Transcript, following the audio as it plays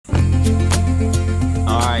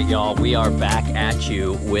right, y'all, we are back at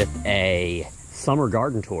you with a summer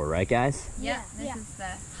garden tour, right, guys? Yeah, this is the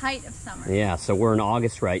height of summer. Yeah, so we're in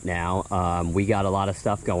August right now. We got a lot of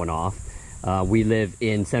stuff going off. We live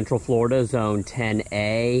in Central Florida, Zone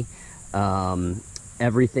 10A.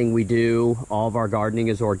 Everything we do, all of our gardening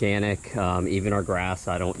is organic, even our grass.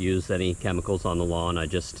 I don't use any chemicals on the lawn. I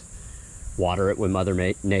just water it when Mother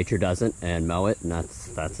Nature doesn't and mow it, and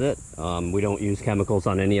that's it. We don't use chemicals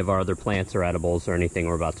on any of our other plants or edibles or anything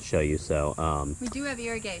we're about to show you. So we do have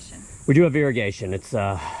irrigation. We do have irrigation. It's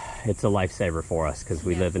a lifesaver for us because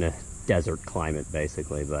we live in a desert climate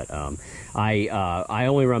basically. But I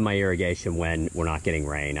only run my irrigation when we're not getting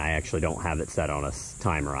rain. I actually don't have it set on a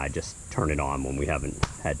timer. I just turn it on when we haven't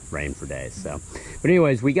had rain for days. So, but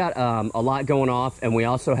anyways, we got a lot going off, and we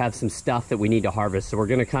also have some stuff that we need to harvest. So we're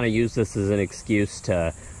going to kind of use this as an excuse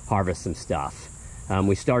to harvest some stuff.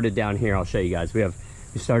 We started down here. I'll show you guys. We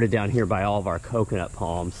started down here by all of our coconut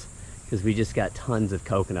palms because we just got tons of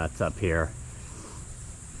coconuts up here.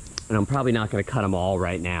 And I'm probably not going to cut them all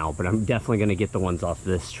right now, but I'm definitely going to get the ones off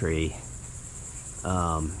this tree.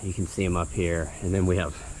 You can see them up here. And then we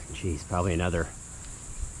have, geez, probably another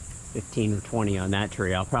 15 or 20 on that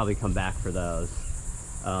tree. I'll probably come back for those.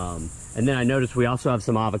 And then I noticed we also have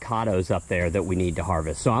some avocados up there that we need to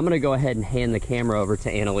harvest. So I'm going to go ahead and hand the camera over to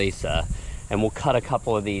Annalisa, and we'll cut a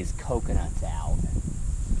couple of these coconuts out.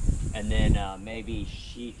 And then maybe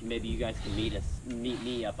you guys can meet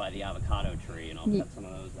me up by the avocado tree, and I'll cut some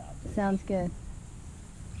of those out. Sounds good.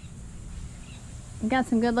 We've got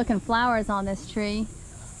some good looking flowers on this tree.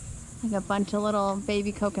 Like a bunch of little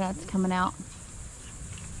baby coconuts coming out.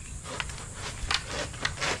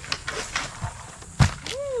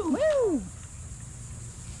 Woo! Woo!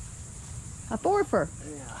 A forfer.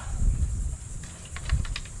 Yeah.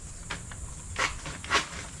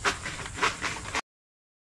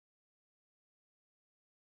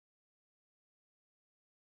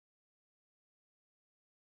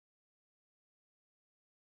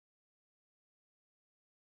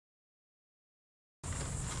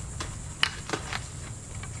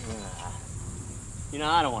 You know,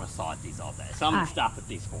 I don't want to saw at these all day, so I'm going to stop at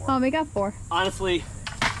these 4. Oh, we got 4. Honestly,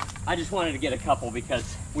 I just wanted to get a couple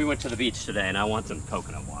because we went to the beach today and I want some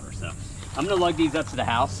coconut water. So I'm going to lug these up to the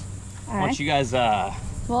house. All right. Once you guys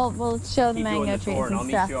we'll show the mango trees and I'll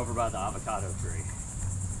stuff. meet you over by the avocado tree.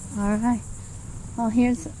 All right. Well,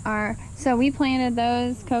 here's our, so we planted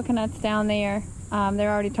those coconuts down there.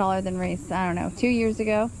 They're already taller than Reese, I don't know, 2 years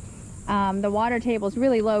ago. The water table is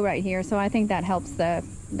really low right here, so I think that helps the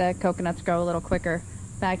coconuts grow a little quicker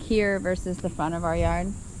back here versus the front of our yard.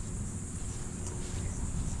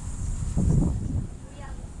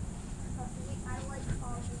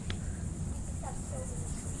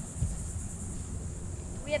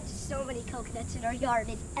 We have so many coconuts in our yard,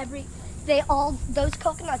 and those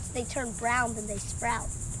coconuts, they turn brown when they sprout.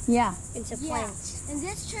 Yeah. Into plants. And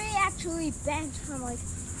this tree actually bent from like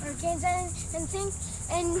hurricanes and things.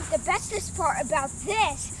 And the bestest part about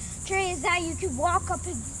this tree is that you can walk up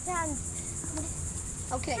and down.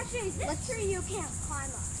 Okay. Actually, this tree you can't climb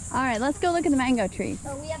up. All right, let's go look at the mango tree.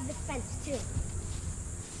 So we have the fence too.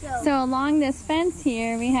 So along this fence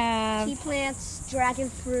here, we have tea plants, dragon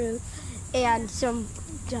fruit, and some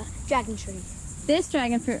dragon tree. This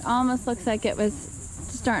dragon fruit almost looks like it was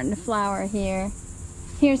starting to flower here.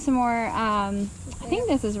 Here's some more, I think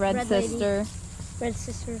this is Red Sister. Red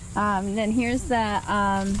Sister. Then here's the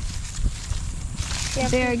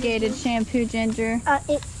variegated shampoo ginger.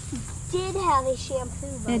 It did have a shampoo.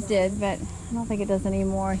 It did, but I don't think it does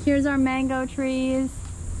anymore. Here's our mango trees.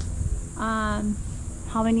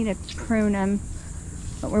 Probably need to prune them,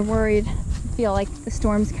 but we're worried. I feel like the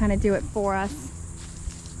storms kind of do it for us.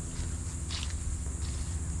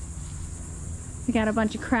 We got a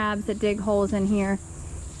bunch of crabs that dig holes in here.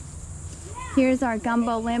 Here's our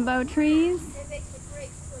gumbo limbo trees. It makes a great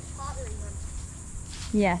pottery one.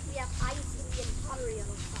 Yes. We have ice Indian pottery on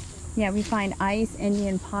the top. Yeah, we find ice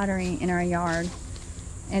Indian pottery in our yard,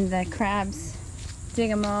 and the crabs dig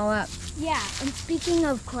them all up. Yeah, and speaking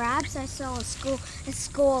of crabs, I saw a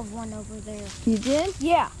skull of one over there. You did?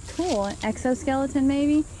 Yeah. Cool. An exoskeleton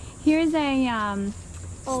maybe. Here's a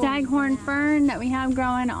staghorn fern that we have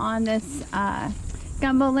growing on this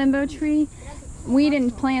gumbo limbo tree. We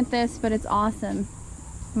didn't plant this, but it's awesome.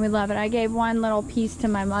 We love it. I gave one little piece to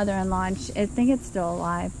my mother-in-law, and I think it's still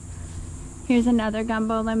alive. Here's another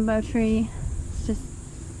gumbo limbo tree. It just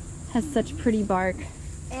has such pretty bark.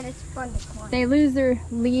 And it's fun to climb. They lose their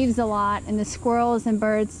leaves a lot, and the squirrels and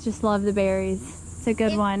birds just love the berries. It's a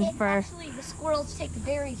good one for... Actually, the squirrels take the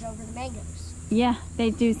berries over the mangoes. Yeah, they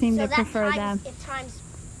do seem to prefer them. them. It times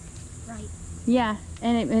right. Yeah,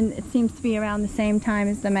 and it seems to be around the same time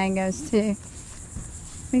as the mangoes too.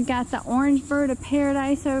 We've got the orange bird of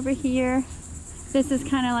paradise over here. This is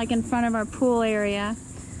kind of like in front of our pool area.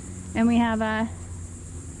 And we have a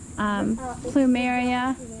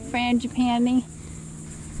plumeria, frangipani.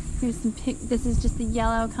 Here's some this is just the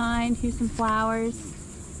yellow kind. Here's some flowers.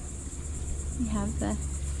 We have the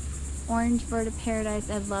orange bird of paradise.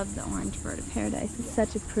 I love the orange bird of paradise. It's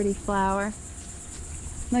such a pretty flower.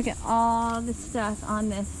 Look at all the stuff on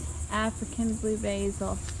this African blue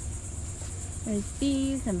basil. There's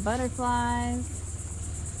bees and butterflies.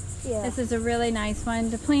 Yeah. This is a really nice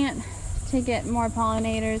one to plant to get more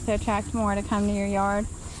pollinators, to attract more to come to your yard.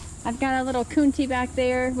 I've got a little kunti back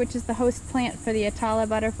there, which is the host plant for the Atala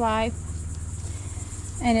butterfly.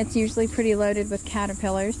 And it's usually pretty loaded with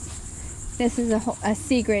caterpillars. This is a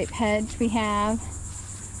sea grape hedge we have.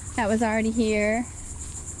 That was already here.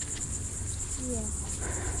 Yeah.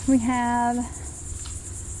 We have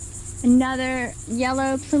another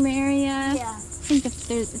yellow plumeria. Yeah. I think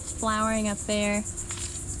it's flowering up there.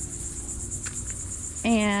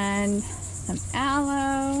 And some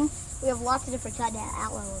aloe. We have lots of different kinds of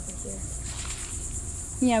aloe over here.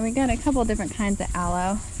 Yeah, we got a couple different kinds of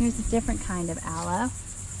aloe. Here's a different kind of aloe.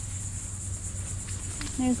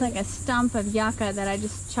 There's like a stump of yucca that I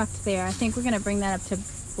just chucked there. I think we're gonna bring that up to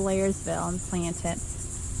Blairsville and plant it.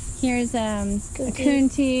 Here's a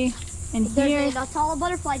kunti, and here's an Atala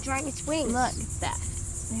butterfly drying its wings. Look at that.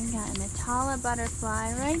 We've got an Atala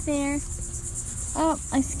butterfly right there. Oh,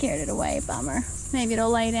 I scared it away, bummer. Maybe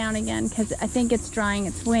it'll lay down again because I think it's drying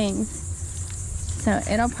its wings. So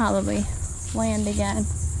it'll probably land again.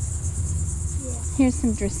 Yeah. Here's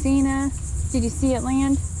some Dracaena. Did you see it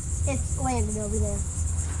land? It's landed over there.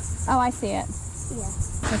 Oh, I see it. Yeah.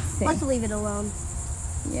 Let's see. Let's leave it alone.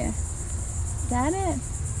 Yeah. Is that it?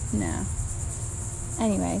 No.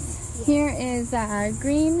 Anyways, here is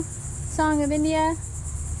green Song of India.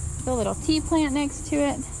 The little tea plant next to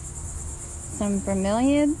it. Some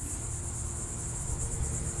bromeliads.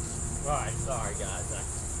 Alright, sorry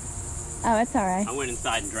guys. Oh, it's alright. I went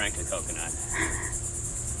inside and drank a coconut.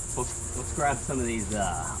 Let's grab some of these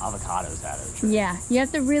avocados out of the tree. Yeah, you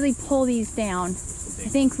have to really pull these down. I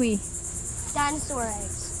think Dinosaur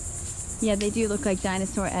eggs. yeah, they do look like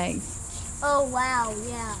dinosaur eggs. Oh, wow,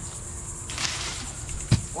 yeah.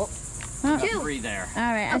 Well, Oh. got 3 there.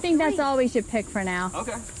 Alright, I think that's all we should pick for now.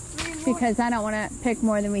 Okay. 3 more. Because I don't want to pick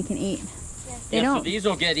more than we can eat. They Yeah, so don't. these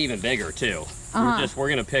will get even bigger too. We're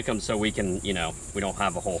gonna pick them so we can, we don't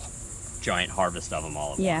have a whole giant harvest of them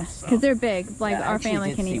all at Yeah, once. So. because they're big. Like Yeah, I our actually family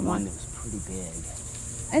did can see eat one. that was pretty big.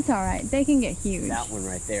 It's alright. They can get huge. That one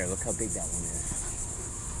right there. Look how big that one is.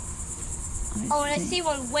 Oh, and I see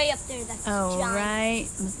one way up there that's Oh, giant. right.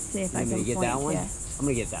 Let's see if I I'm can gonna get point that one. to I'm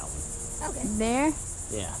gonna get that one. Okay. there.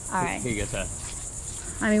 Yeah. All right. Here you go, Ted.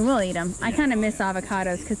 I mean, we'll eat them. I Yeah. kind of miss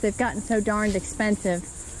avocados because they've gotten so darned expensive.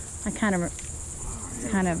 I kind of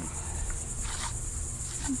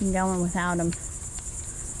been going without them.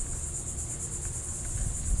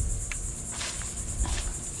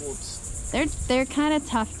 Whoops. They're kind of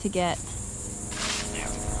tough to get.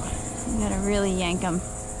 You gotta really yank them.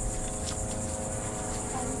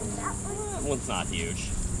 That one's not huge.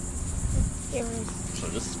 Here it is. So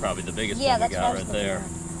this is probably the biggest Yeah, one we that's what I got was right there.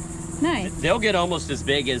 Nice. They'll get almost as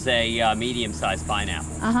big as a medium-sized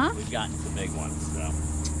pineapple. Uh-huh. We've gotten some big ones, so.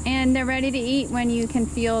 And they're ready to eat when you can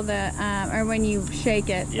feel the, or when you shake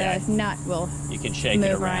it, Yeah. the nut will. You can shake it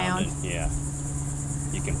Move around. around. And, yeah.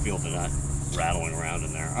 You can feel the nut rattling around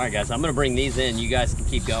in there. All right, guys, I'm going to bring these in. You guys can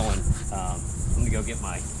keep going. I'm going to go get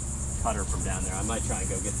my cutter from down there. I might try and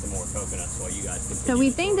go get some more coconuts while you guys continue. So we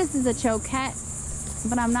to think sort. this is a choquette,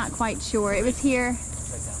 but I'm not quite sure. It was here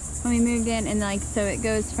when we moved in, and like, so it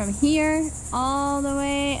goes from here all the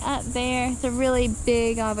way up there. It's a really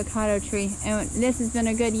big avocado tree, and this has been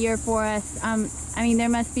a good year for us. I mean, there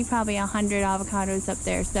must be probably 100 avocados up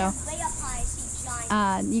there, so Way up high, I see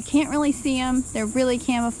giant. you can't really see them. They're really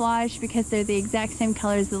camouflaged because they're the exact same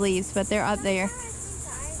color as the leaves, but they're up there.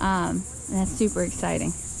 And that's super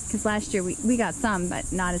exciting because last year we got some,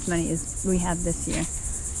 but not as many as we have this year.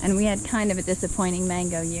 And we had kind of a disappointing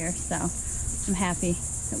mango year, so I'm happy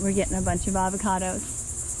that we're getting a bunch of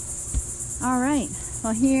avocados. All right,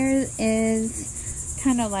 well, here is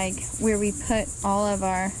kind of like where we put all of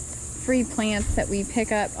our free plants that we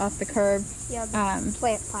pick up off the curb. Yeah,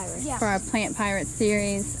 plant pirate. Yeah. For our Plant Pirate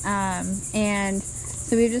series. And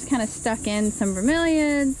so we've just kind of stuck in some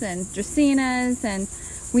bromeliads and dracaenas, and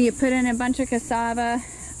we have put in a bunch of cassava.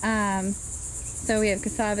 So we have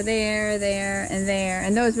cassava there, there, and there.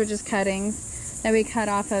 And those were just cuttings that we cut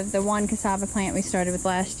off of the one cassava plant we started with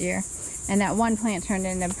last year. And that one plant turned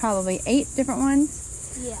into probably 8 different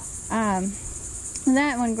ones. Yeah.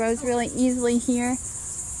 That one grows really easily here.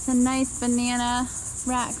 It's a nice banana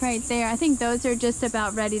rack right there. I think those are just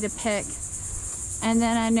about ready to pick. And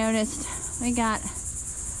then I noticed we got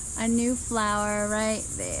a new flower right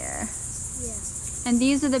there. Yeah. And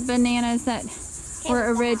these are the bananas that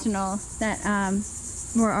were original, that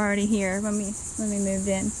were already here when we moved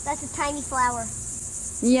in. That's a tiny flower.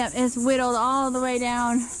 Yep, it's whittled all the way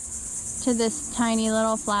down to this tiny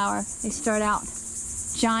little flower. They start out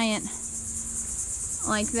giant,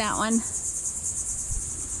 like that one.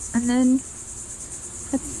 And then,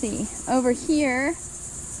 let's see, over here,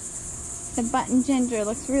 the button ginger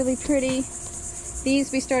looks really pretty.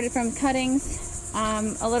 These we started from cuttings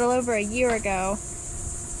a little over a year ago,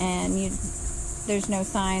 and there's no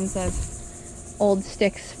signs of old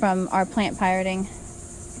sticks from our plant pirating.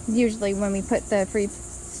 Usually when we put the free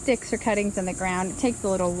sticks or cuttings in the ground, it takes a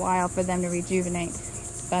little while for them to rejuvenate.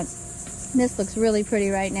 But this looks really pretty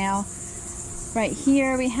right now. Right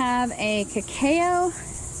here we have a cacao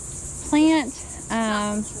plant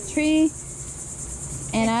tree,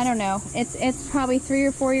 and I don't know, it's probably 3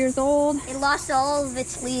 or 4 years old. It lost all of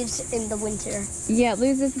its leaves in the winter. Yeah, it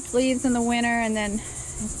loses its leaves in the winter and then it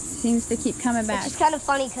seems to keep coming back. Which is kind of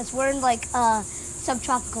funny because we're in like a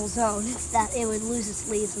subtropical zone that it would lose its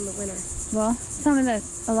leaves in the winter. Well,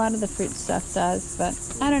 a lot of the fruit stuff does, but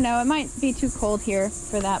I don't know. It might be too cold here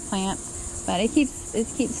for that plant, but it keeps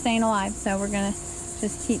staying alive, so we're gonna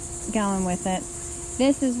just keep going with it.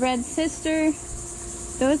 This is Red Sister.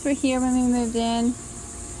 Those were here when we moved in.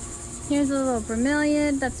 Here's a little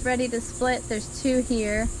bromeliad that's ready to split. There's 2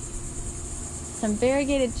 here. Some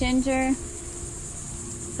variegated ginger.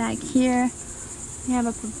 Back here, we have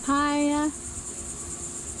a papaya.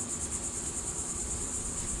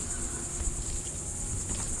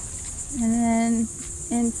 And then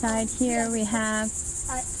inside here we have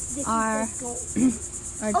our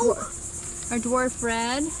dwarf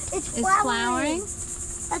red. It's is flowering.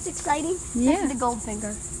 That's exciting. Yeah. That's the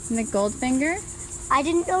Goldfinger. And the Goldfinger. I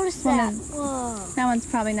didn't notice that. Whoa. That one's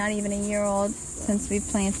probably not even a year old since we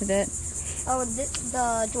planted it. Oh, the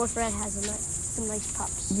dwarf red has some nice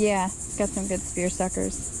pups. Yeah, it's got some good spear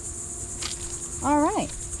suckers. All right.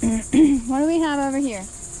 What do we have over here? We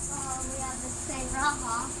have the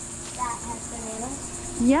Sangraha that has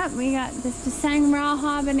bananas. Yep, we got this Dasang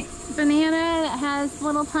Raha banana that has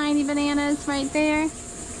little tiny bananas right there.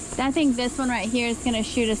 I think this one right here is going to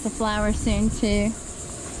shoot us a flower soon too.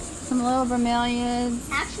 Some little bromeliads,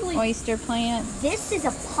 Actually, oyster plant. this is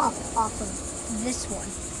a pup off of this one.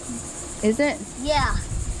 Is it? Yeah.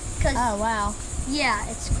 Oh wow. Yeah,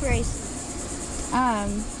 it's crazy.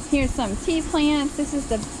 Here's some tea plants. This is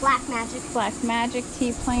the Black Magic. Black Magic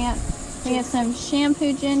tea plant. We have some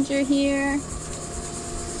shampoo ginger here.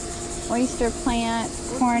 Oyster plant,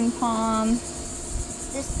 corn palm.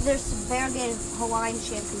 There's some variegated Hawaiian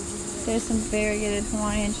shampoo ginger. There's some variegated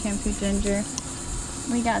Hawaiian shampoo ginger.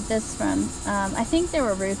 We got this from, I think there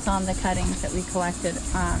were roots on the cuttings that we collected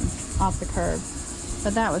off the curb.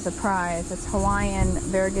 But that was a prize. It's Hawaiian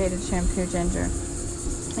variegated shampoo ginger.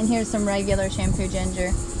 And here's some regular shampoo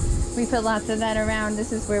ginger. We put lots of that around.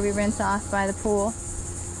 This is where we rinse off by the pool.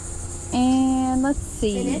 And let's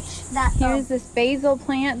see. Spinach. Here's this basil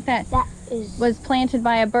plant that is was planted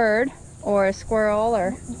by a bird or a squirrel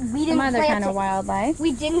or some other kind of wildlife.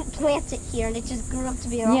 We didn't plant it here, and it just grew up to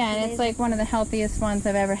be an Yeah, and it's like one of the healthiest ones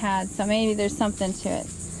I've ever had. So maybe there's something to it.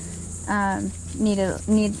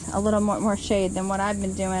 Needs a little more shade than what I've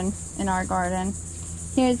been doing in our garden.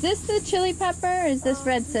 Here, is this the chili pepper or is this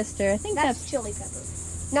Red Sister? I think that's chili pepper.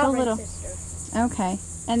 No, Red Sister. Okay.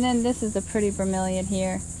 And then this is a pretty bromeliad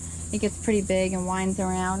here. It gets pretty big and winds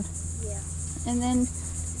around. Yeah. And then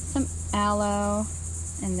some aloe,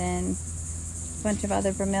 and then a bunch of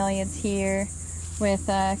other bromeliads here with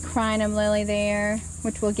a crinum lily there,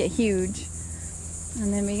 which will get huge.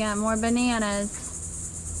 And then we got more bananas.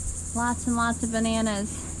 Lots and lots of bananas.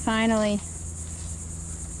 Finally.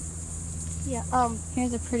 Yeah.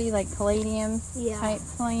 Here's a pretty like caladium type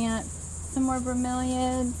plant. Some more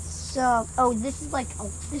bromeliads. So, this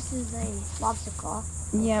is a lobster claw.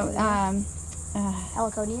 Yeah.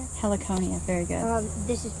 Heliconia. Heliconia. Very good.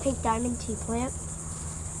 This is pink diamond tea plant.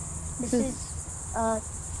 This is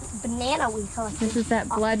banana we collected. This is that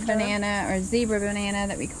blood banana or zebra banana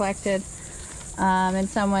that we collected in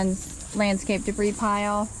someone's landscape debris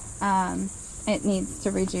pile. It needs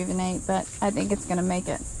to rejuvenate, but I think it's going to make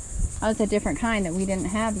it. Oh, it's a different kind that we didn't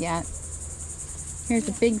have yet. Here's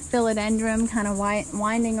a big philodendron kind of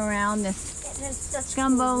winding around this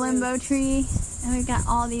gumbo limbo tree. And we've got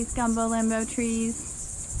all these gumbo limbo trees.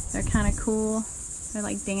 They're kind of cool. They're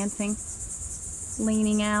like dancing.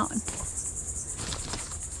 leaning out.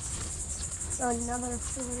 Another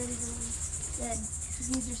Florida one.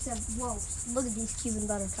 These are some. Whoa! Look at these Cuban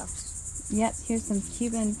buttercups. Yep, here's some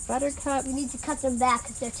Cuban buttercup. We need to cut them back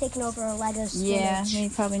because they're taking over our Lego spinach. Yeah, we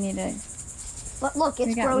probably need to. But look, it's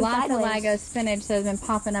We got grown lots sideways. of Lego spinach that has been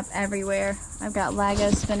popping up everywhere. I've got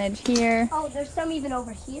Lego spinach here. Oh, there's some even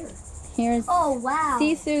over here. Here's Oh, wow.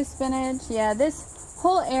 Sisu spinach. Yeah, this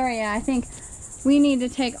whole area, I think we need to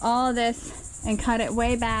take all of this and cut it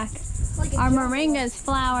way back. Like a Our jungle. moringa is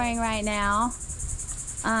flowering right now.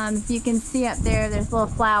 If you can see up there, there's little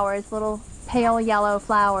flowers, little pale yellow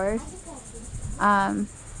flowers.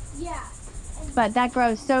 Yeah. But that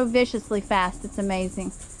grows so viciously fast, it's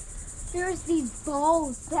amazing. There's these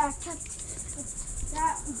balls that grew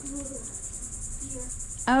here.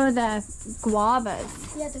 Oh, the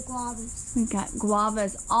guavas. Yeah, the guavas. We've got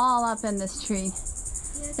guavas all up in this tree.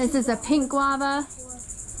 Yeah, This is a pink guava. 4, 5,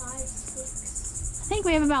 6, I think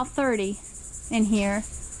we have about 30 in here.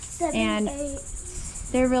 7, And 8.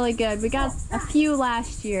 they're really good. We got a few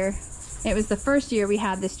last year. It was the first year we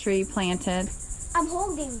had this tree planted. I'm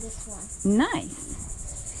holding this one.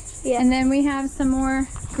 Nice. Yeah. And then we have some more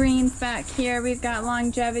greens back here. We've got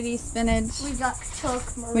longevity spinach, We've got choke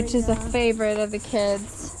moringa. which is a favorite of the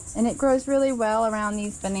kids. And it grows really well around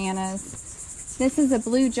these bananas. This is a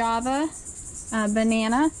blue Java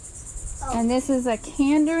banana. Oh. And this is a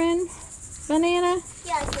Kandarin banana.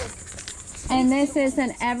 Yeah, I did. And this is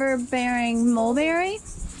an ever-bearing mulberry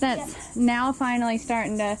that's now finally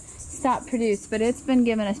starting to stop produce, but it's been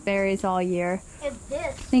giving us berries all year. And this.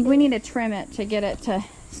 I think we need to trim it to get it to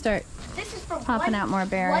start This is from popping out more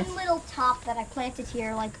berries. one little top that I planted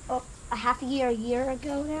here like a half a year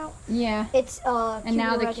ago now. Yeah. It's And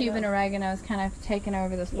now the oregano. Cuban oregano is kind of taking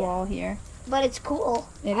over this wall here. But it's cool.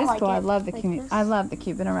 It I is like cool. I it. love the Like Cuban. this. I love the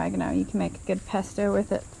Cuban oregano. You can make a good pesto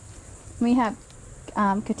with it. We have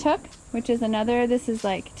katuk, which is another. This is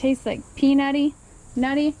like tastes like peanutty,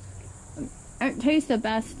 nutty. It tastes the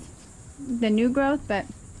best, the new growth, but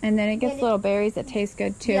and then it gets And little berries that taste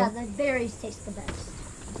good too. Yeah, the berries taste the best.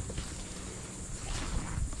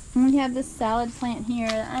 And we have this salad plant here.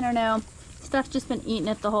 I don't know. Stuff's just been eating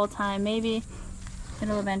it the whole time. Maybe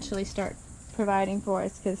it'll eventually start providing for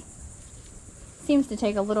us because it seems to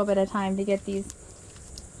take a little bit of time to get these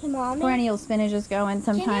Hey, Mommy, perennial spinaches going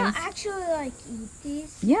can you sometimes. actually like eat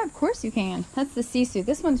these? Yeah, of course you can. That's the sisu.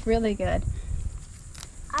 This one's really good.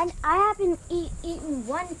 I haven't eaten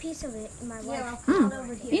one piece of it in my life.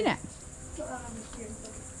 Over here. Eat it.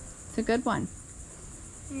 It's a good one.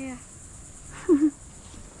 Yeah. We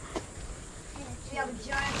have a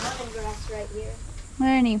giant lemongrass right here.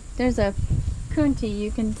 Lenny, there's a kunti. You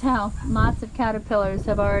can tell lots of caterpillars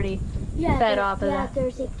have already fed off of that.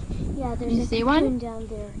 There's a You see cocoon one? down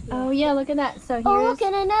there. Yeah. Oh yeah, look at that. So here's. Oh, look,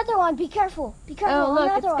 and another one. Be careful. Be careful. Oh look,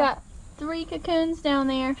 another it's one. got 3 cocoons down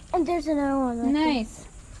there. And there's another one right Nice.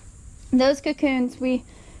 Those cocoons, we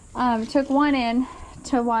took one in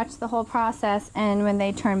to watch the whole process, and when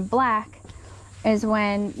they turn black is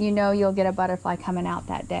when you know you'll get a butterfly coming out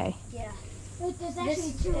that day. there. Yeah. Wait, there's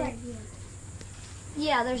actually two right here.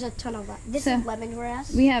 Yeah, there's a ton of that. This So, is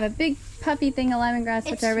lemongrass. We have a big puffy thing of lemongrass,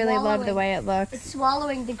 which It's I really love the swallowing. way it looks. It's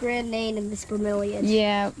swallowing the grand name and this bromeliad.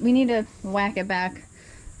 Yeah, we need to whack it back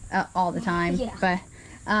all the time. Yeah. But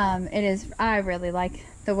it is, I really like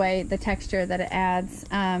the way, the texture that it adds.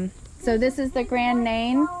 So this is the Grand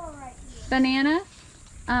Nain banana.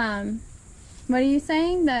 What are you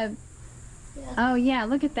saying? Oh yeah,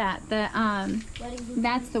 look at that.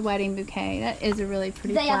 That's the wedding bouquet. That is a really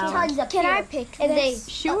pretty They have flower. tons up Can here. I pick And this?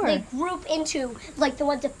 Sure. they group into, like the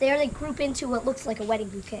ones up there, they group into what looks like a wedding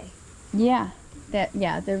bouquet. Yeah,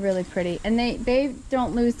 they're really pretty, and they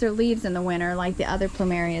don't lose their leaves in the winter like the other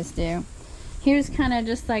plumerias do. Here's kind of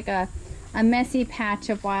just like a messy patch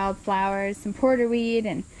of wildflowers, some porterweed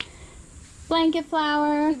and blanket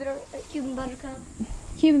flower, Cuban buttercup.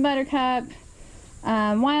 Cuban buttercup,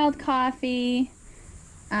 wild coffee,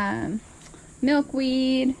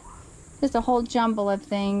 milkweed, just a whole jumble of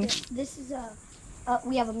things. This is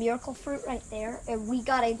we have a miracle fruit right there, and we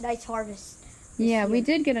got a nice harvest. Yeah, we year.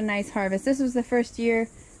 did get a nice harvest. This was the first year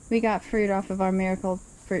we got fruit off of our miracle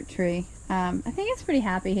fruit tree. I think it's pretty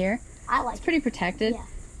happy here. I like It's pretty protected. Yeah.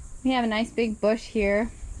 We have a nice big bush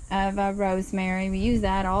here of rosemary. We use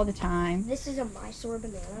that all the time. it. This is a Mysore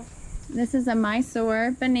banana. This is a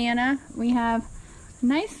Mysore banana. We have a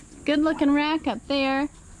nice, good-looking rack up there.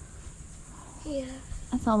 Yeah.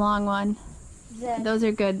 That's a long one. Those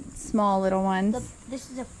are good, small little ones. This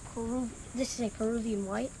is a Peruvian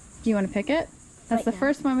white. Do you want to pick it? That's Right the now.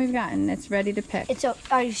 first one we've gotten. It's ready to pick.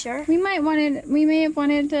 Are you sure? We may have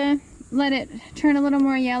wanted to let it turn a little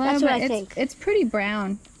more yellow. That's but what I it's, think. It's pretty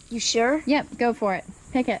brown. You sure? Yep, go for it.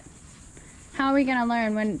 Pick it. How are we gonna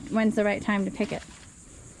learn when's the right time to pick it?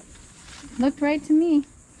 Looked right to me.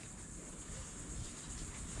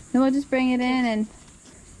 Then we'll just bring it in and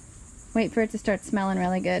wait for it to start smelling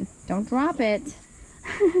really good. Don't drop it.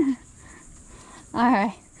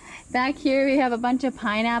 Alright. Back here we have a bunch of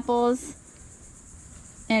pineapples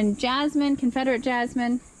and jasmine, Confederate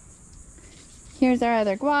jasmine. Here's our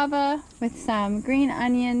other guava with some green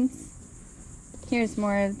onions. Here's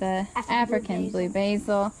more of the African blue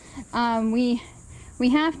basil. We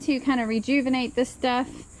have to kind of rejuvenate this stuff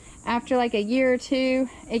after like a year or two.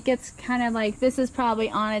 It gets kind of like, this is probably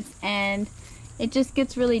on its end. It just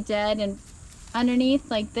gets really dead and underneath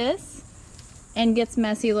like this and gets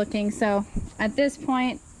messy looking. So at this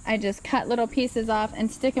point, I just cut little pieces off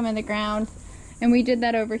and stick them in the ground. And we did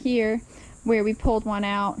that over here where we pulled one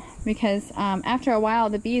out because after a while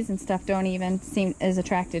the bees and stuff don't even seem as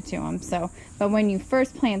attracted to them. So, but when you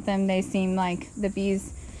first plant them, they seem like the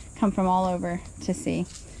bees come from all over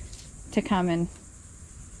to come and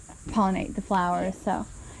pollinate the flowers.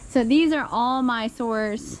 So these are all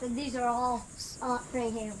Mysore's. So these are all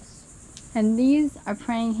praying hands. And these are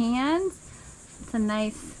praying hands. It's a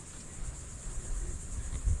nice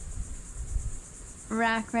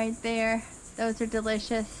rack right there. Those are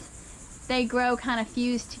delicious. They grow kind of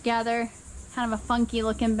fused together, kind of a funky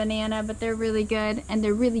looking banana, but they're really good and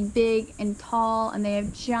they're really big and tall and they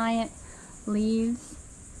have giant leaves.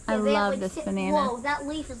 I love this banana. Whoa, that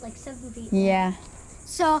leaf is like 7 feet. Yeah.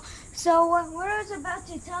 So what I was about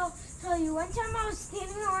to tell you, one time I was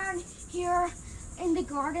standing around here in the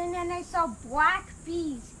garden and I saw black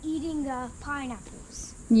bees eating the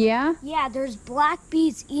pineapples. Yeah? Yeah, there's black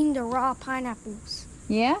bees eating the raw pineapples.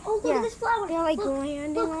 Yeah? Oh, look at this flower. They're like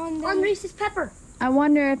landing on them. On Reese's pepper. I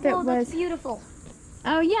wonder if it was... that's beautiful.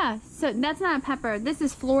 Oh yeah, so that's not a pepper. This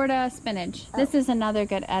is Florida spinach. Oh. This is another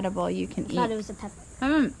good edible you can eat. I thought it was a pepper.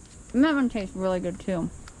 That one tastes really good too.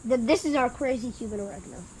 This is our crazy Cuban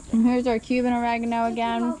oregano. And here's our Cuban oregano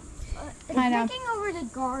again. Taking over the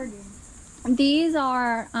garden. These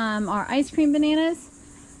are our ice cream bananas.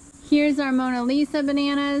 Here's our Mona Lisa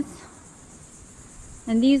bananas.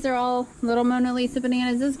 And these are all little Mona Lisa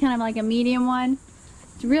bananas. This is kind of like a medium one.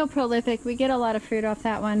 It's real prolific. We get a lot of fruit off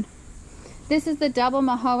that one. This is the double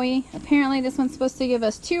Mahoe. Apparently this one's supposed to give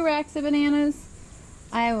us 2 racks of bananas.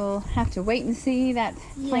 I will have to wait and see. That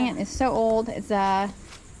plant is so old. It's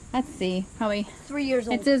let's see, probably 3 years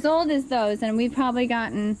old. It's as old as those, and we've probably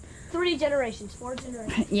gotten 4 generations.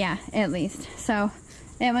 Yeah, at least. So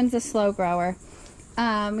that one's a slow grower.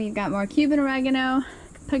 We've got more Cuban oregano,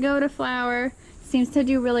 pagoda flower. Seems to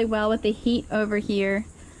do really well with the heat over here.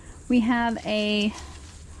 We have a,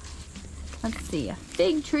 let's see, a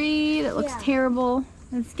fig tree that looks terrible.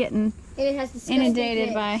 It's getting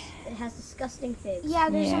inundated by. It has disgusting figs. Yeah,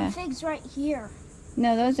 there's some figs right here.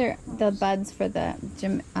 No, those are the buds for the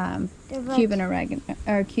Cuban oregano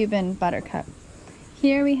or Cuban buttercup.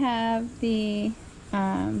 Here we have the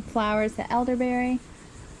flowers, the elderberry.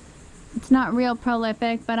 It's not real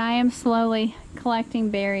prolific, but I am slowly collecting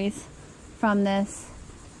berries from this.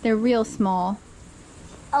 They're real small.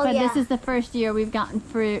 But this is the first year we've gotten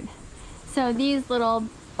fruit. So these little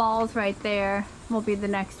balls right there will be the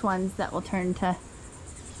next ones that will turn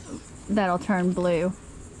blue.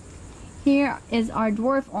 Here is our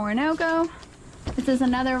dwarf Orinoco. This is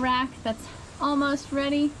another rack that's almost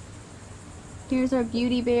ready. Here's our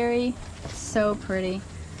beauty berry. So pretty.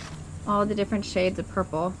 All the different shades of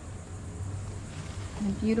purple.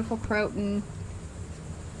 And beautiful croton.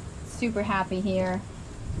 Super happy here.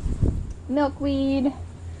 Milkweed.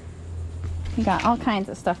 We got all kinds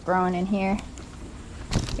of stuff growing in here.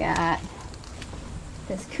 Got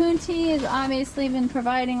this Kunti has obviously been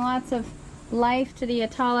providing lots of life to the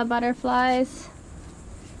Atala butterflies.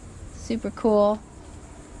 Super cool.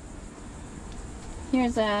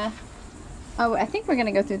 Here's a, oh, I think we're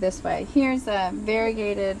gonna go through this way. Here's a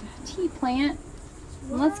variegated tea plant.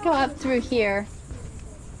 Let's go up through here.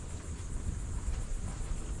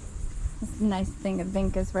 This nice thing of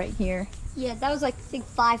Vinca's right here. Yeah, that was like, I think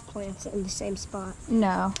 5 plants in the same spot.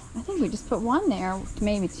 No, I think we just put 1 there,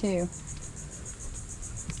 maybe 2.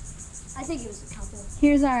 I think it was a couple.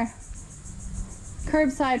 Here's our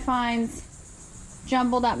curbside finds,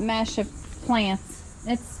 jumbled up mesh of plants.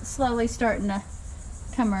 It's slowly starting to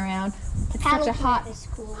come around. It's such a hot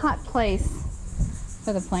place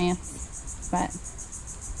for the plants. But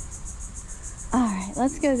all right,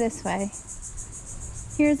 let's go this way.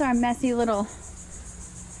 Here's our messy little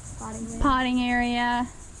potting area.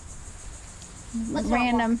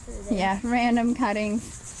 Random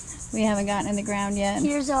cuttings. we haven't gotten in the ground yet.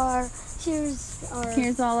 Here's all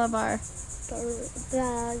of our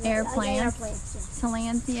air plants. Yes.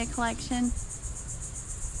 Tillandsia collection.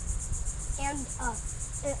 And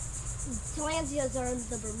Tillandsias are in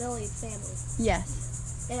the bromeliad family. Yes.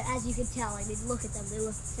 As you can tell, I mean, look at them. They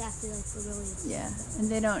look exactly like bromeliads. Yeah, and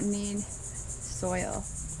they don't need soil.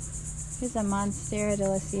 Here's a Monstera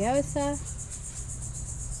deliciosa.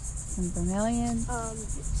 Some bromeliads.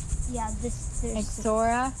 Yeah, there's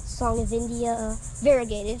Ixora. Song of India,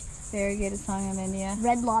 variegated. Variegated Song of India.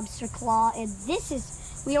 Red lobster claw, and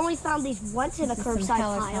we only found these once in a curbside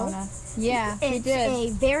pile. Yeah, we It's did.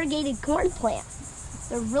 a variegated corn plant.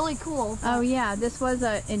 They're really cool. Oh yeah, this was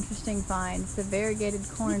an interesting find. It's a variegated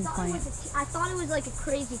corn plant. I thought it was like a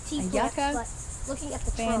crazy tea plant, yucca? but looking at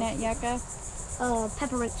the Bayonet trunk, yucca.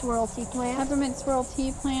 peppermint swirl tea plant. Peppermint swirl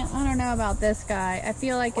tea plant. I don't know about this guy. I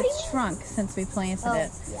feel like it's shrunk since we planted Oh,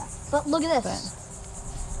 it. yeah. But look at this.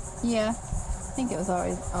 Yeah, I think it was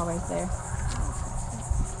always there.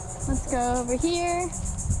 Let's go over here.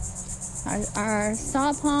 Our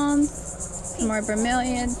saw palms, some more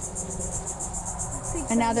bromeliads.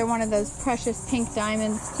 Another one of those precious pink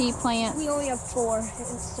diamonds tea plants. We only have 4, and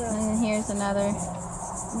so And then here's another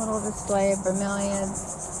little display of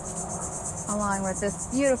bromeliads, along with this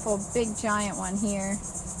beautiful big giant one here.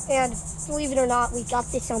 and believe it or not, we got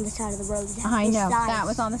this on the side of the road. I This know, size. that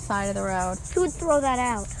was on the side of the road. Who would throw that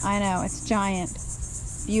out? I know, it's giant.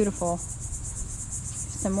 Beautiful.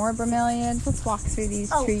 Some more bromeliads. Let's walk through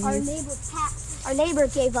these trees. Our neighbor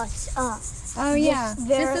gave us Oh yeah,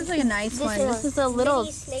 this is a nice one. This is a little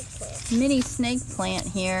mini snake plant. mini snake plant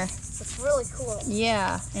here. It's really cool.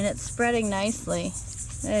 Yeah, and it's spreading nicely.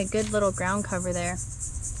 A good little ground cover there.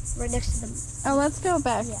 Right next to them. Oh, let's go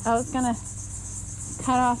back. Yeah. I was gonna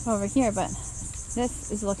cut off over here, but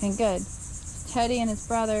this is looking good. Teddy and his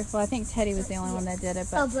brother. Well, I think Teddy was the only one that did it,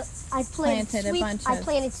 but But I planted a bunch I of-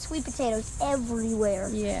 planted sweet potatoes everywhere.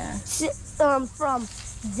 yeah. From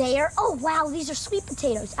there. Oh wow, these are sweet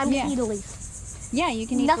potatoes. I'm Yeah. gonna eat a leaf. Yeah, you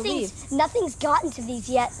can eat the leaves. Nothing's gotten to these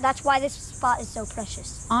yet. That's why this spot is so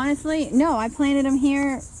precious. Honestly, no, I planted them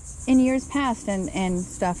here in years past and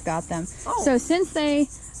stuff got them. Oh. So since they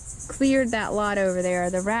cleared that lot over there,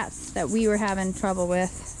 the rats that we were having trouble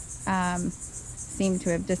with seem to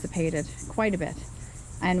have dissipated quite a bit.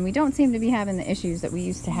 And we don't seem to be having the issues that we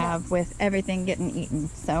used to have with everything getting eaten.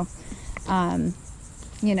 So,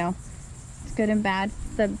 you know, it's good and bad.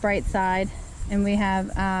 It's the bright side. And we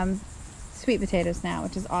have sweet potatoes now,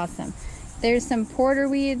 which is awesome. There's some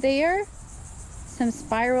porterweed there, some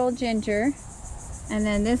spiral ginger, and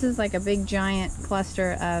then this is like a big giant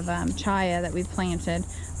cluster of chaya that we planted,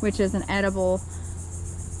 which is an edible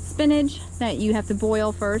spinach that you have to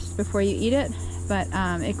boil first before you eat it. But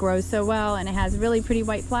it grows so well, and it has really pretty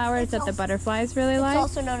white flowers that the butterflies really It's like.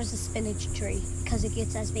 also known as a spinach tree because it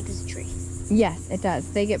gets as big as a tree. Yes, it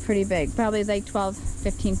does. They get pretty big, probably like 12,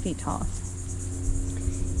 15 feet tall.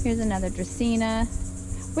 Here's another Dracaena.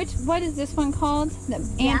 What is this one called? The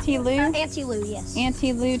Auntie Lou? Auntie Lou, yes.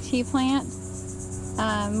 Auntie Lou tea plant.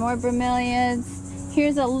 More bromeliads.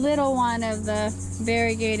 Here's a little one of the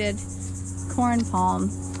variegated corn palm.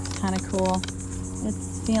 Kind of cool.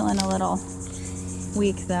 It's feeling a little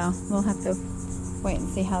weak though. We'll have to wait and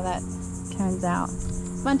see how that turns out.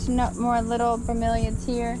 Bunch of more little bromeliads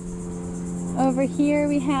here. Over here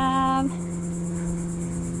we have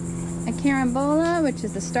a carambola, which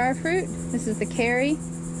is the star fruit. This is the carry.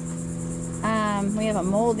 We have a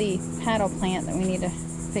moldy paddle plant that we need to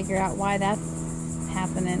figure out why that's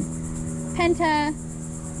happening. Penta,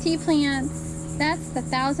 tea plants. That's the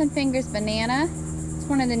Thousand Fingers banana. It's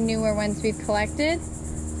one of the newer ones we've collected.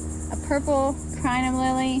 A purple crinum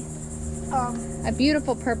lily. A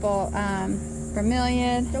beautiful purple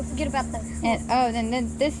bromeliad. Don't forget about the And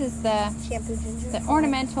then this is the shampoo ginger. the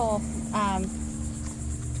ornamental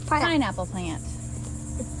pineapple plant.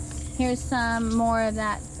 Here's some more of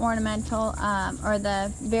that ornamental or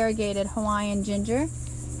the variegated Hawaiian ginger.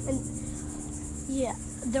 And yeah,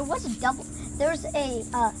 there was a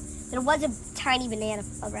tiny banana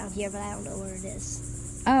around here, but I don't know where it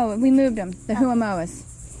is. Oh, we moved them, the huamoas.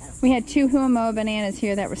 We had 2 huamoa bananas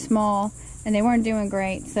here that were small, and they weren't doing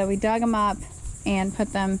great, so we dug them up and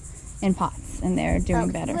put them in pots, and they're doing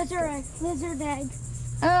better. Lizard egg.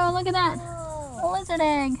 Oh, look at that. A lizard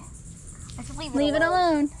egg. I should Leave it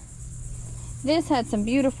alone. This had some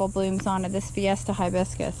beautiful blooms on it, this Fiesta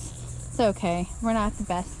hibiscus. It's okay. We're not the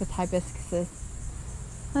best with hibiscuses.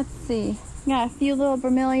 Let's see. Got a few little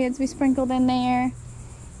bromeliads we sprinkled in there.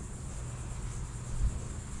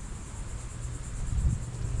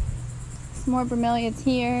 Some more bromeliads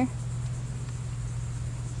here.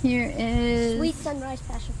 Here is Sweet sunrise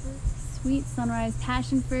passion fruit. sweet sunrise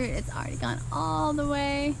passion fruit. It's already gone all the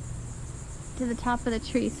way to the top of the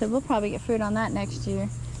tree, so we'll probably get fruit on that next year.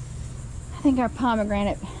 I think our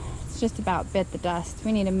pomegranate, it's just about bit the dust.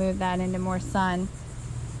 We need to move that into more sun.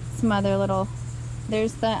 Some other little,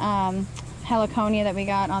 there's the heliconia that we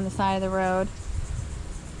got on the side of the road.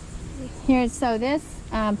 Here's, so this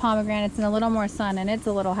pomegranate's in a little more sun and it's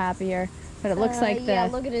a little happier, but it looks like yeah,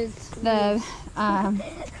 look at it.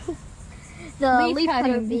 the leaf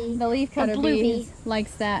cutter bee. The leaf cutter blue bee bee.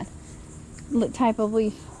 likes that type of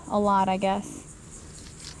leaf a lot, I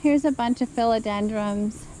guess. Here's a bunch of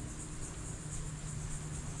philodendrons.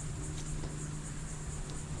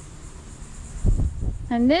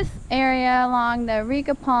 And this area along the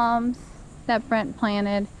Riga palms that Brent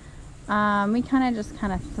planted, we kind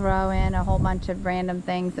of throw in a whole bunch of random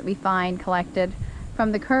things that we find collected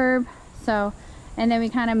from the curb. So, and then we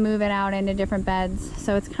kind of move it out into different beds.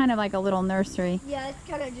 So it's kind of like a little nursery. Yeah, it's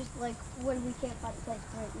kind of just like when we can't find a place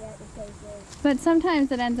for it yet, it goes there. But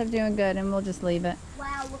sometimes it ends up doing good and we'll just leave it.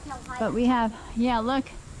 Wow, look how high. But we have, yeah, look,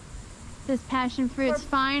 this passion fruit's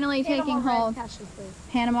finally taking hold. Passion fruit.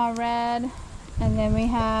 Panama red. And then we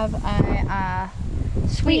have a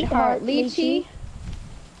sweetheart lychee.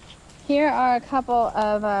 Here are a couple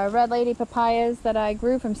of red lady papayas that I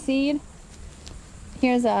grew from seed.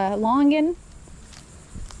 Here's a longan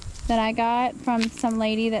that I got from some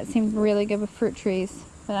lady that seemed really good with fruit trees,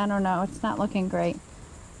 but I don't know, it's not looking great.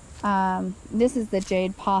 This is the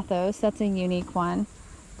jade pothos. That's a unique one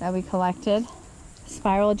that we collected.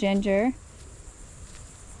 Spiral ginger.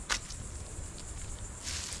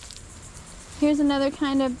 Here's another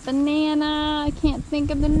kind of banana. I can't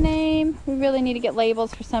think of the name. We really need to get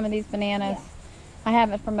labels for some of these bananas. Yeah. I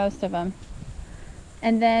have it for most of them.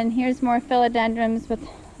 And then here's more philodendrons with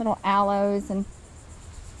little aloes and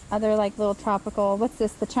other like little tropical, what's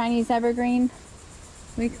this, the Chinese evergreen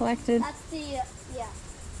we collected? That's the, yeah.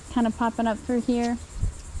 Kind of popping up through here.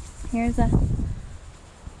 Here's a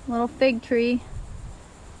little fig tree,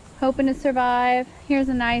 hoping to survive. Here's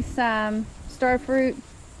a nice star fruit.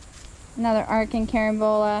 Another Arkan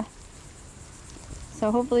carambola.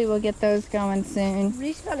 So hopefully we'll get those going soon. We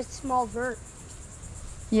just found a small vert.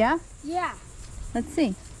 Yeah? Yeah. Let's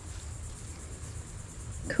see.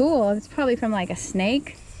 Cool. It's probably from like a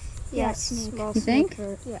snake. Yeah, small You think?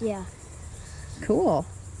 vert. Yeah. Cool.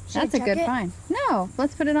 Should That's I a check good it? find. No,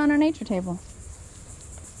 let's put it on our nature table.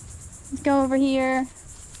 Let's go over here.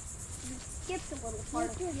 Skipped a little part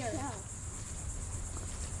of here.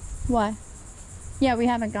 What? Yeah, we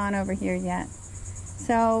haven't gone over here yet.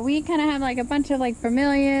 So we kind of have like a bunch of like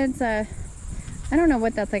bromeliads. I don't know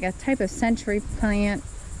what that's, like a type of century plant.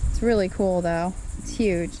 It's really cool though. It's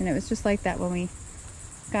huge, and it was just like that when we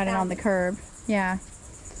got it on the curb. Yeah.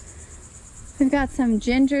 We've got some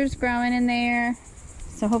gingers growing in there.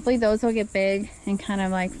 So hopefully those will get big and kind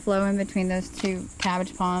of like flow in between those two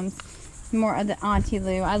cabbage palms. More of the Auntie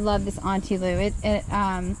Lou. I love this Auntie Lou. It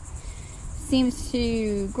seems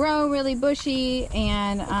to grow really bushy,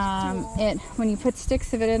 and when you put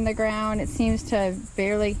sticks of it in the ground, it seems to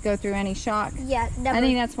barely go through any shock. Yeah, never. I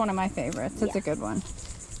think that's one of my favorites. It's a good one.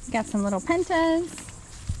 Got some little pentas.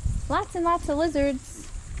 Lots and lots of lizards.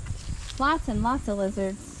 Lots and lots of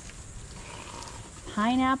lizards.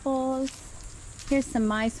 Pineapples. Here's some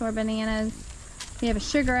Mysore bananas. We have a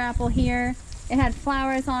sugar apple here. It had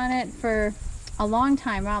flowers on it for a long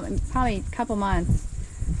time, probably a couple months.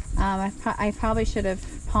 I probably should have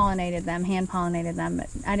pollinated them, hand pollinated them, but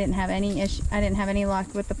I didn't have any issue. I didn't have any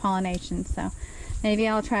luck with the pollination, so maybe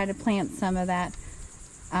I'll try to plant some of that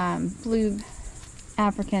blue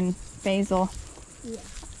African basil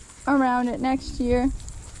around it next year.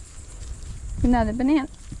 Another banana.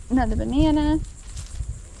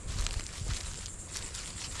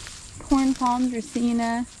 Corn palm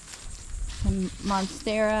dracaena, and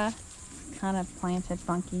monstera, kind of planted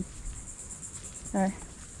funky. Or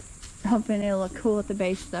hoping it'll look cool at the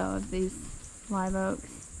base though of these live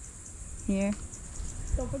oaks here.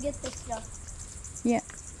 Don't forget this stuff. Yeah.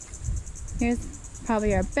 Here's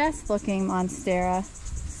probably our best looking monstera.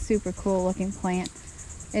 Super cool looking plant.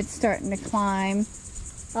 It's starting to climb.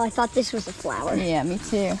 Oh, I thought this was a flower. Yeah, me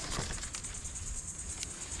too.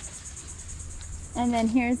 And then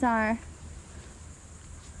here's our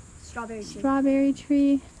Strawberry tree. strawberry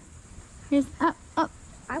tree. Here's I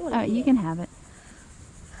want oh, you can have it.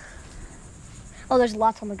 Oh, there's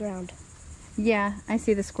lots on the ground. Yeah, I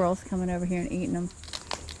see the squirrels coming over here and eating them.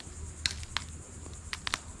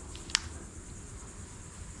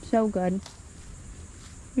 So good.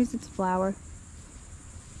 Here's its flower.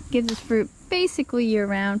 Gives us fruit basically year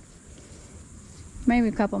round. Maybe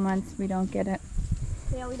a couple months we don't get it.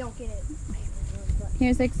 Yeah, we don't get it.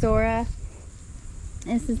 Here's Ixora.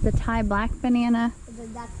 This is the Thai black banana. And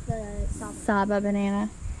then that's the Saba banana.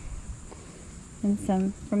 And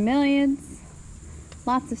some bromeliads.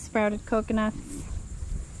 Lots of sprouted coconuts.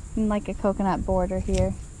 And like a coconut border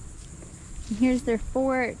here. And here's their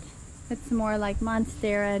fort. With some more like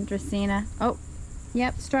Monstera and Dracaena. Oh,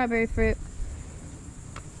 yep, strawberry fruit.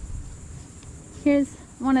 Here's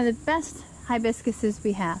one of the best hibiscuses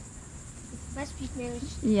we have. It's the best we've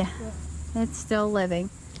managed. Yeah, it's still living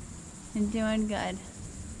and doing good.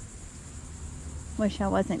 Wish I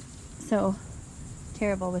wasn't so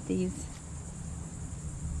terrible with these.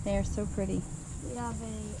 They are so pretty. We have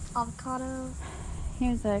a avocado.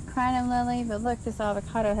 Here's a crinum lily, but look, this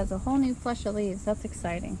avocado has a whole new flush of leaves. That's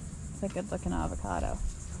exciting. It's a good looking avocado.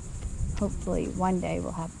 Hopefully one day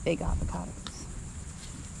we'll have big avocados.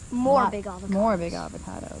 More big avocados. More big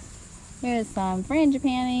avocados. Here's some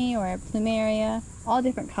frangipani or plumeria, all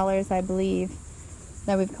different colors, I believe,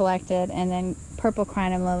 that we've collected, and then purple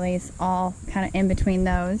crinum lilies, all kind of in between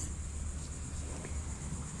those.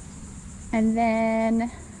 And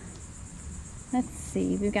then, let's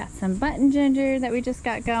see, we've got some button ginger that we just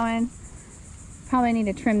got going. Probably need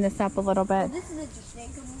to trim this up a little bit. This is interesting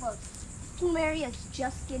because look, plumeria is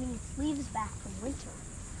just getting its leaves back from winter.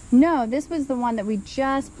 No, this was the one that we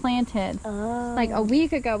just planted. Oh. Like a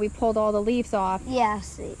week ago, we pulled all the leaves off. Yeah, I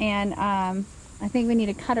see. And I think we need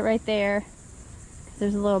to cut it right there.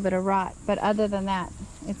 There's a little bit of rot. But other than that,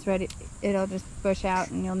 it's ready. It'll just bush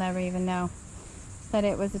out and you'll never even know that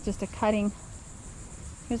it was just a cutting.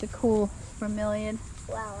 Here's a cool bromeliad.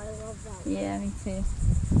 Wow, I love that. Yeah, me too.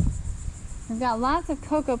 We've got lots of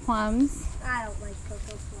cocoa plums. I don't like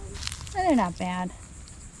cocoa plums. But they're not bad.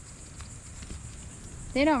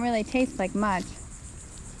 They don't really taste like much.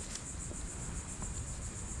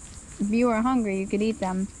 If you were hungry, you could eat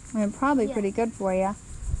them. They're probably pretty good for you.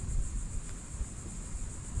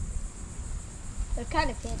 They're kind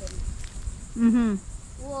of hidden. Mm-hmm.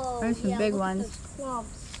 Whoa, There's some big look at ones. those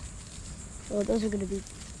clumps. Oh, those are going to be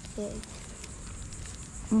big.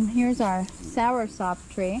 And here's our soursop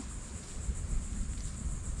tree.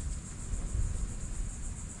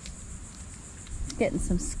 It's getting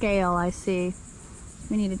some scale, I see.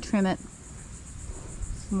 We need to trim it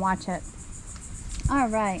and watch it. All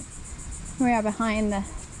right, we are behind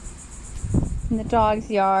in the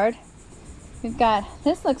dog's yard. We've got,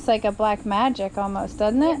 this looks like a black magic almost,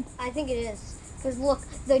 doesn't it? I think it is. Because look,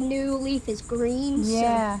 the new leaf is green.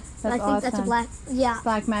 Yeah, so that's I think awesome. that's a black, yeah.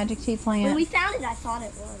 Black magic tea When plant. we found it, I thought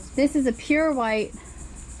it was. This is a pure white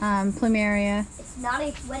plumeria. It's not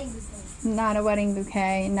a wedding bouquet. Not a wedding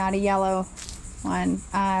bouquet, not a yellow one.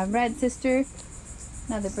 Red sister,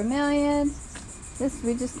 another bromeliad. This,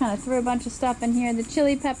 we just kind of threw a bunch of stuff in here. The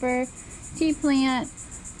chili pepper, tea plant,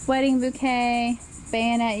 wedding bouquet,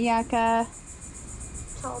 bayonet yucca,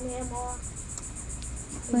 Tall mammal.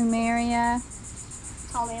 plumeria.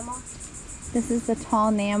 Tall mammal. This is the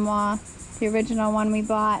tall namwa, the original one we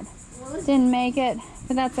bought. Didn't make it,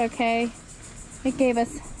 but that's okay. It gave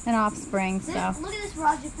us an offspring, so Look at this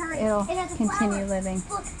Rajapuri. it'll It has a continue flower. living.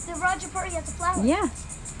 Look, the Rajapuri has a flower. Yeah.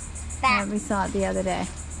 Fat. We saw it the other day.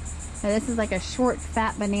 Now, this is like a short,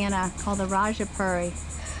 fat banana called a Rajapuri.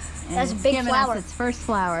 And That's a it's big given flower. us its first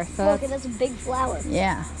flower. So Look, that's, it has a big flower.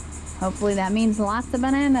 yeah. Hopefully that means lots of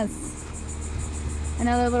bananas.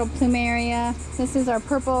 Another little plumeria. This is our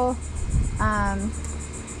purple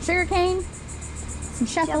sugarcane. Some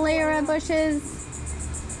chapelera bushes.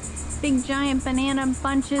 Big giant banana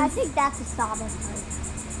bunches. I think that's a Saba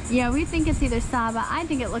type. Yeah, we think it's either Saba. I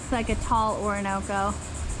think it looks like a tall Orinoco.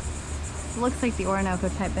 Looks like the Orinoco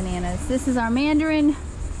type bananas. This is our mandarin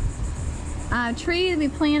tree that we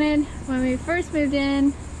planted when we first moved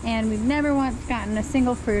in, and we've never once gotten a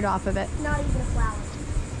single fruit off of it. Not even a flower.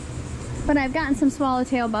 But I've gotten some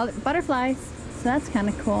swallowtail butterflies, so that's kind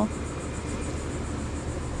of cool.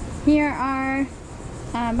 Here are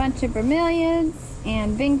a bunch of bromeliads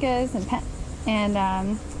and vincas and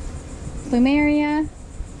plumeria.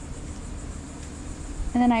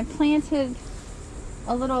 And then I planted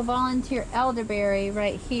a little volunteer elderberry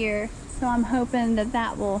right here, so I'm hoping that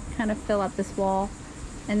that will kind of fill up this wall.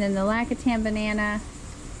 And then the Lacatan banana,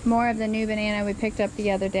 more of the new banana we picked up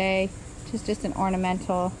the other day, which is just an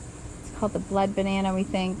ornamental. It's called the blood banana, we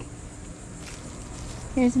think.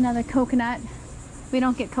 Here's another coconut. We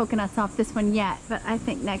don't get coconuts off this one yet, but I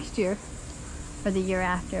think next year or the year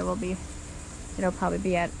after it'll probably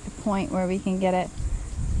be at the point where we can get it.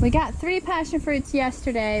 We got 3 passion fruits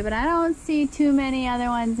yesterday, but I don't see too many other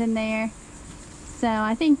ones in there. So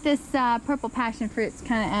I think this purple passion fruit's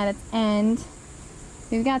kind of at its end.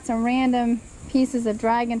 We've got some random pieces of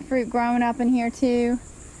dragon fruit growing up in here too.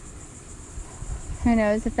 Who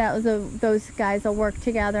knows if that was those guys will work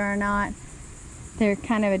together or not. They're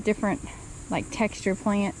kind of a different like texture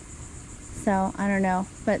plant. So I don't know,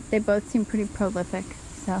 but they both seem pretty prolific.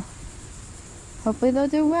 So hopefully they'll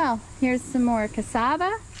do well. Here's some more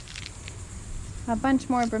cassava. A bunch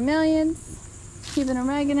more bromeliads. Cuban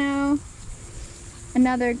oregano.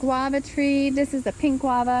 Another guava tree. This is a pink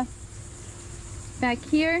guava. Back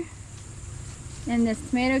here in this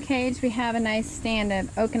tomato cage we have a nice stand of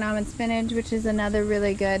Okinawan spinach, which is another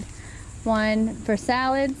really good one for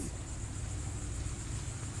salads.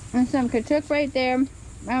 And some kachuk right there.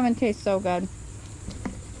 That one tastes so good.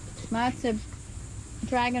 Lots of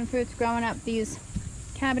dragon fruits growing up these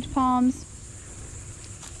cabbage palms.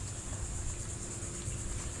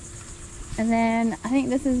 And then I think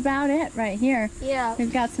this is about it right here. Yeah.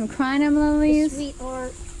 We've got some crinum lilies.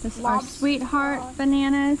 Sweetheart. This is our sweetheart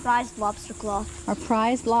bananas. Prized lobster claw. Our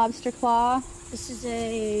prized lobster claw. This is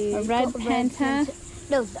a red penta.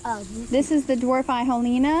 No, this is the dwarf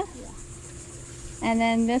Iholina. And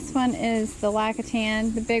then this one is the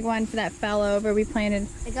Lacatan, the big one that fell over. We planted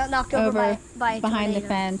it got knocked over by a behind tornado. the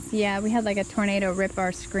fence. Yeah, we had like a tornado rip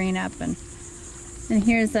our screen up. And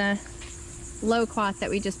here's a loquat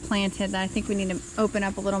that we just planted that I think we need to open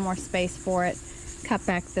up a little more space for it. Cut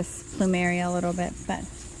back this plumeria a little bit. But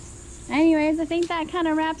anyways, I think that kind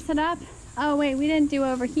of wraps it up. Oh wait, we didn't do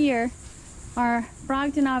over here. Our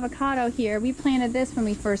Brogdon avocado here, we planted this when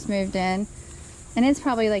we first moved in. And it's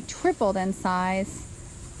probably like tripled in size.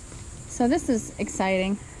 So this is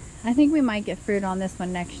exciting. I think we might get fruit on this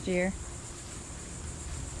one next year.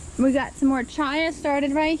 We got some more chaya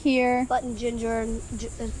started right here. Button ginger and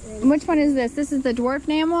which one is this? This is the dwarf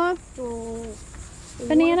Namwa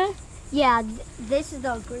banana? Yeah, this is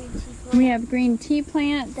the green tea plant. We have green tea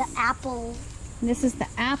plants. The apple. This is the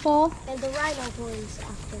apple. And the rhino horns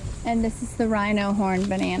after. And this is the rhino horn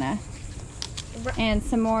banana. And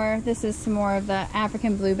some more, this is some more of the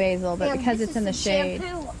African blue basil, but because it's in the shade.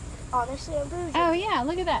 Shampoo. Oh, there's shampoo. Oh yeah,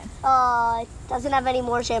 look at that. It doesn't have any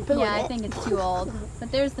more shampoo in it. Yeah, I think it's too old.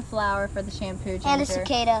 But there's the flower for the shampoo ginger. And a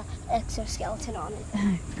cicada exoskeleton on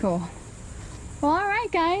it. Cool. Well, all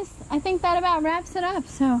right, guys. I think that about wraps it up.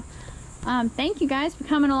 So, thank you guys for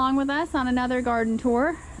coming along with us on another garden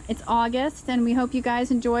tour. It's August, and we hope you guys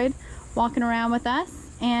enjoyed walking around with us.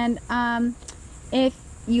 And if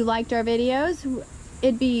you liked our videos,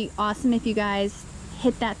 it'd be awesome if you guys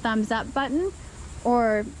hit that thumbs up button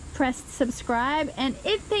or press subscribe. And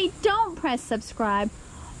if they don't press subscribe,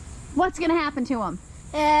 what's gonna happen to them?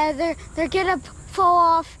 They're gonna fall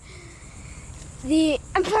off the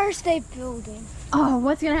Empire State Building. Oh,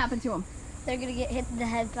 what's gonna happen to them? They're gonna get hit in the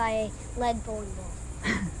head by a lead bowling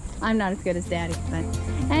ball. I'm not as good as Daddy, but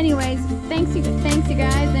anyways, thanks you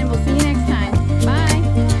guys, and we'll see you next time.